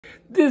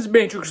This is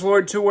Matrix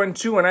Lord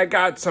 212, and I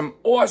got some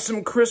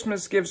awesome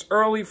Christmas gifts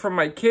early from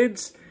my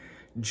kids.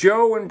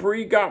 Joe and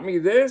Bree got me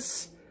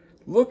this.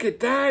 Look at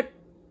that.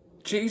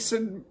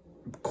 Jason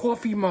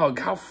coffee mug.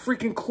 How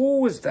freaking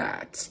cool is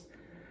that?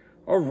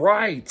 All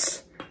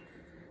right.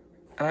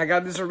 And I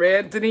got this from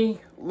Anthony.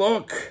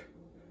 Look.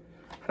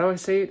 How do I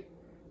say it?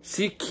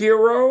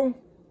 Sekiro.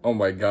 Oh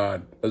my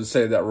God. I was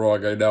saying that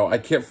wrong. I know. I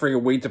can't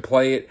freaking wait to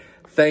play it.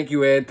 Thank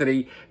you,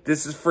 Anthony.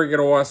 This is freaking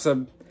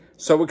awesome.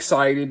 So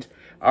excited.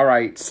 All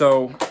right,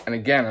 so, and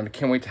again, I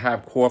can't wait to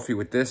have coffee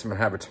with this. I'm going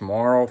to have it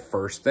tomorrow,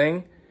 first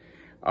thing.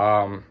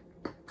 And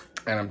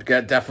I'm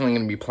definitely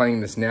going to be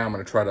playing this now. I'm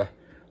going to try to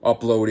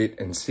upload it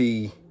and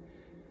see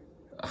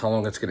how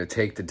long it's going to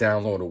take to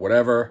download or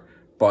whatever.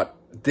 But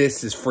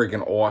this is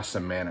freaking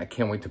awesome, man. I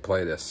can't wait to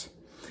play this.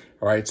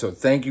 All right, so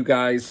thank you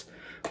guys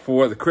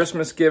for the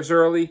Christmas gifts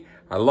early.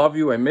 I love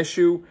you. I miss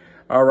you.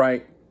 All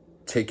right,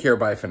 take care.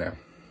 Bye for now.